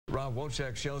Rob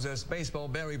Wolchek shows us baseball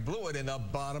Barry blew it in the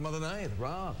bottom of the ninth.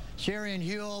 Rob. Sherry and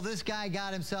Huell, this guy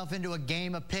got himself into a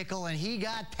game of pickle and he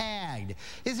got tagged.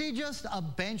 Is he just a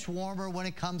bench warmer when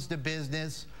it comes to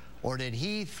business, or did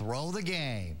he throw the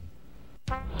game?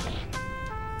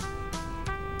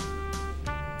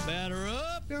 Batter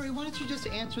up. Barry, why don't you just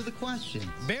answer the question?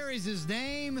 Barry's his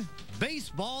name,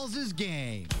 baseball's his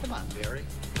game. Come on, Barry.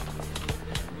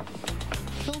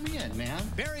 Fill me in, man.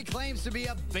 Barry claims to be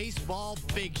a baseball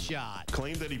big shot.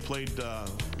 Claimed that he played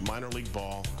minor league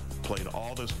ball, played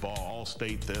all this ball, all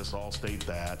state this, all state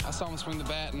that. I saw him swing the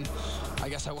bat, and I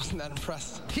guess I wasn't that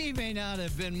impressed. He may not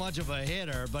have been much of a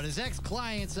hitter, but his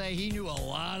ex-clients say he knew a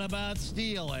lot about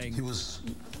stealing. He was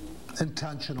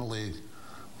intentionally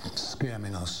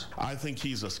scamming us. I think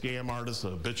he's a scam artist,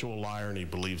 a habitual liar, and he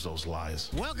believes those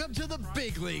lies. Welcome to the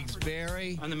big leagues,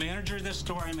 Barry. I'm the manager of this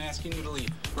store. I'm asking you to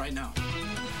leave right now.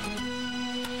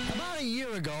 About a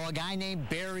year ago, a guy named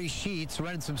Barry Sheets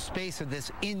rented some space at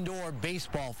this indoor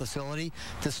baseball facility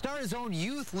to start his own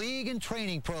youth league and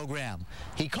training program.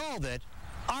 He called it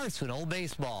Arsenal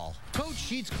Baseball. Coach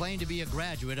Sheets claimed to be a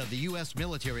graduate of the U.S.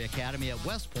 Military Academy at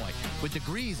West Point with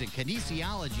degrees in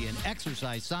kinesiology and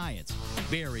exercise science.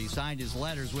 Barry signed his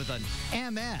letters with an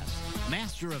MS,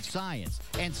 Master of Science,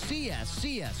 and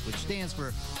CS, which stands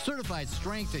for Certified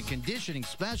Strength and Conditioning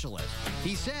Specialist.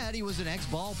 He said he was an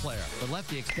ex-ball player, but left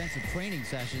the expensive training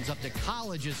sessions up to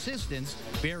college assistants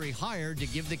Barry hired to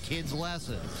give the kids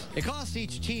lessons. It cost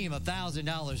each team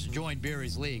 $1,000 to join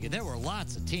Barry's league, and there were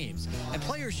lots of teams. And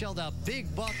players shelled out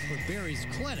big bucks for Barry's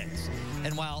clinics.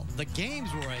 And while the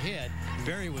games were a hit,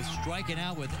 Barry was striking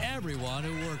out with everyone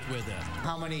who worked with him.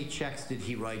 How many checks did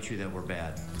he write you that were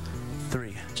bad?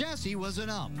 3. Jesse was an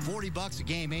ump. $40 a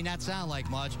game may not sound like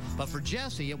much, but for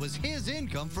Jesse, it was his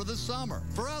income for the summer.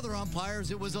 For other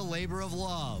umpires, it was a labor of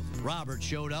love. Robert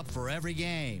showed up for every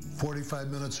game.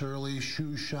 45 minutes early,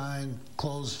 shoes shine,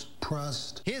 clothes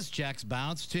pressed. His checks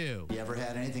bounced, too. You ever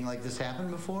had anything like this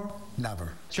happen before?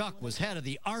 Never. Chuck was head of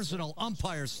the Arsenal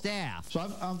umpire staff.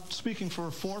 So I'm speaking for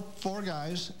four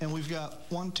guys, and we've got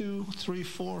 1, 2, 3,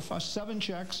 4, 5, 7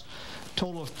 checks,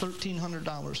 total of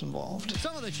 $1,300 involved.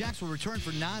 Some of the checks were returned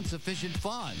for non-sufficient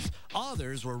funds.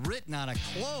 Others were written on a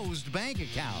closed bank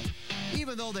account.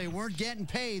 Even though they weren't getting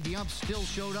paid, the umps still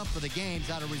showed up for the games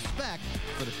out of respect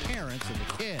for the parents and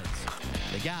the kids.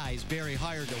 The guys Barry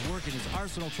hired to work in his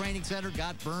Arsenal training center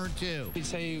got burned too. He'd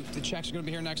say the checks are going to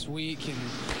be here next week, and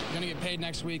you're going to get paid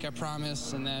next week, I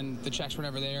promise, and then the checks were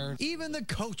never there. Even the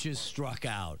coaches struck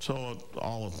out. So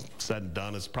all said and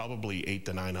done, it's probably $800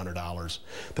 to $900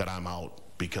 that I'm out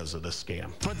because of this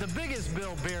scam. But the biggest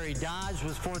bill Barry dodged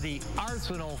was for the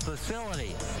Arsenal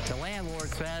facility. The landlord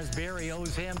says Barry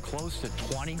owes him close to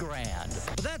 20 grand.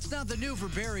 But that's not the new for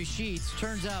Barry Sheets.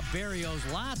 Turns out Barry owes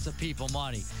lots of people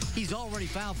money. He's already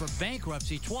filed for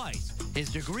bankruptcy twice.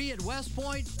 His degree at West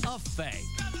Point, a fake.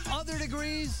 Other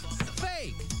degrees,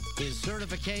 fake. His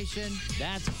certification,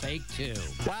 that's fake too.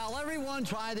 While everyone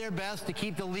tried their best to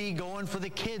keep the league going for the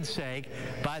kids' sake,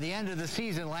 by the end of the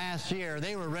season last year,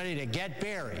 they were ready to get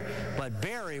Barry. But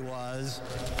Barry was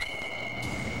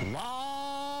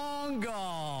long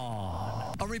gone.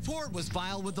 A report was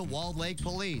filed with the Walled Lake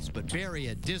Police, but Barry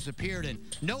had disappeared and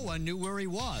no one knew where he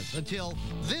was until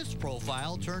this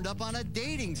profile turned up on a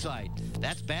dating site.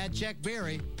 That's Bad Check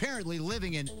Barry, apparently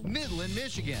living in Midland,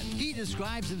 Michigan. He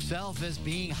describes himself as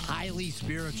being highly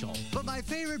spiritual. But my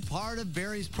favorite part of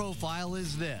Barry's profile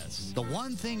is this. The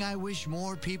one thing I wish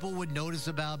more people would notice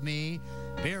about me,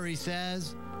 Barry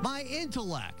says, my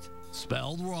intellect.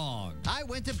 Spelled wrong. I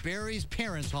went to Barry's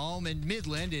parents' home in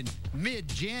Midland in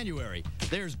mid-January.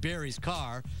 There's Barry's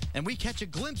car, and we catch a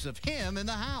glimpse of him in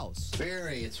the house.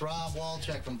 Barry, it's Rob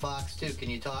Wolchek from Fox 2. Can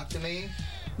you talk to me?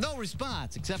 No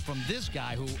response, except from this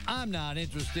guy who I'm not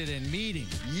interested in meeting.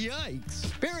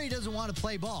 Yikes. Barry doesn't want to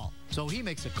play ball, so he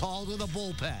makes a call to the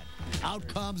bullpen. Out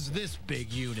comes this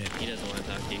big unit. He doesn't want to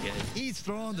talk to you guys. He's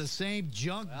throwing the same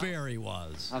junk Barry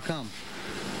was. How come?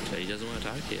 So he doesn't want to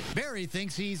talk to you. Barry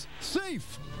thinks he's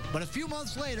safe. But a few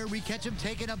months later, we catch him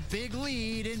taking a big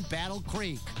lead in Battle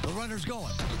Creek. The runner's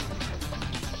going.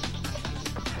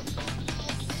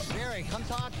 Barry, come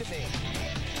talk to me.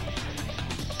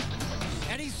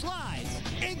 And he slides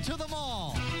into the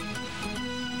mall.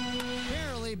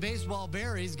 Apparently, Baseball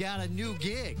Barry's got a new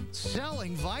gig,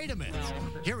 selling vitamins.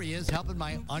 Here he is helping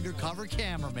my undercover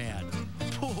cameraman.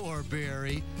 Poor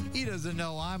Barry. He doesn't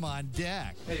know I'm on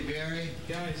deck. Hey, Barry.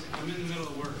 Guys, I'm in the middle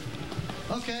of work.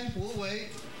 Okay, we'll wait.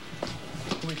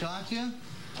 Can we talk to you?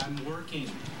 I'm working.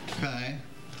 Okay.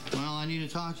 Well, I need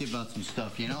to talk to you about some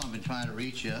stuff. You know, I've been trying to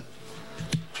reach you.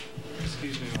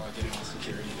 Excuse me while I get on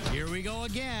security. Here we go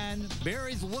again.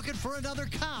 Barry's looking for another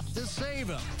cop to save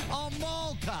him. A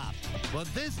mall cop.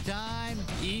 But this time,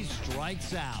 he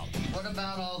strikes out. What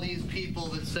about all these people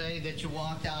that say that you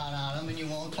walked out on them and you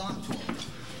won't talk to them?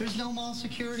 There's no mall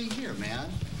security here, man.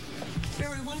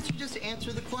 Barry, why don't you just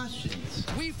answer the questions?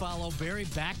 We follow Barry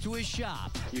back to his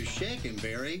shop. You're shaking,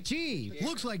 Barry. Gee,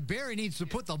 looks like Barry needs to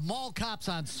put the mall cops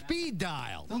on speed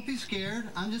dial. Don't be scared.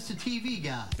 I'm just a TV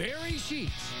guy. Barry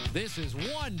Sheets. This is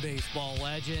one baseball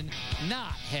legend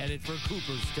not headed for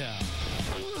Cooperstown.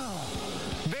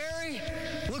 Barry,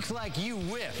 looks like you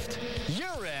whiffed.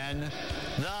 You're in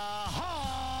the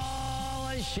Hall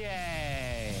of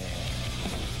Shame.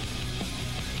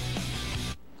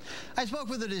 I spoke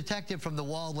with a detective from the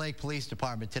Walled Lake Police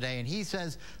Department today, and he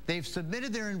says they've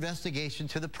submitted their investigation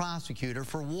to the prosecutor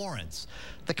for warrants.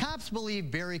 The cops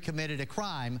believe Barry committed a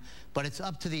crime, but it's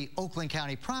up to the Oakland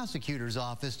County Prosecutor's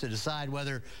Office to decide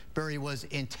whether Barry was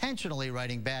intentionally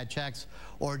writing bad checks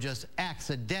or just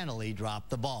accidentally dropped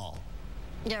the ball.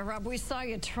 Yeah, Rob, we saw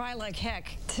you try like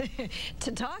heck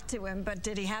to talk to him, but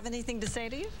did he have anything to say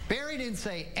to you? Barry didn't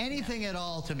say anything at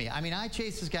all to me. I mean, I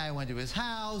chased this guy. I went to his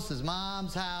house, his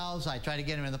mom's house. I tried to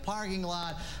get him in the parking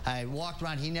lot. I walked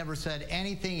around. He never said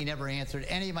anything. He never answered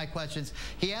any of my questions.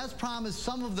 He has promised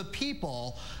some of the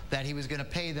people that he was going to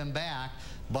pay them back,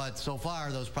 but so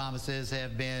far those promises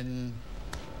have been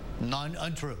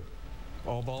untrue.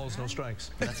 All balls, no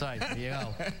strikes. That's right. There you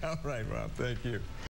go. All right, Rob. Thank you.